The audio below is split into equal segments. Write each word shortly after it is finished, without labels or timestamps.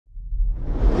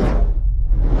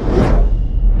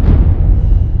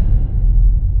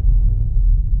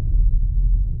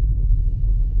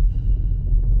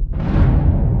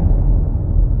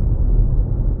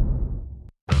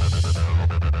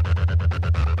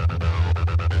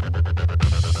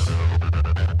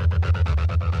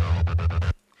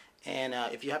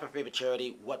if you have a favorite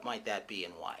charity, what might that be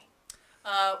and why?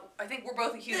 I think we're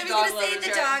both a huge I was dog gonna say lovers.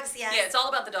 the dogs, yes. Yeah, it's all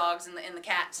about the dogs and the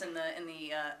cats and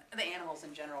the animals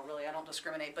in general. Really, I don't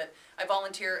discriminate. But I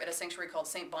volunteer at a sanctuary called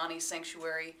St. Bonnie's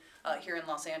Sanctuary here in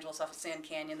Los Angeles, off of Sand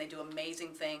Canyon. They do amazing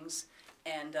things,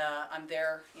 and I'm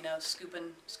there, you know,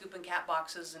 scooping cat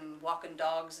boxes and walking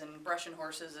dogs and brushing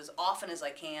horses as often as I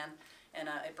can. And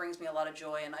it brings me a lot of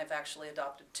joy. And I've actually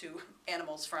adopted 2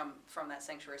 animals from that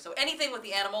sanctuary. So anything with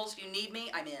the animals, if you need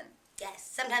me, I'm in. Yes.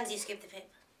 Sometimes you skip the poop.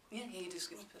 Yeah, you do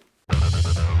scoop the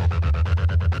poop.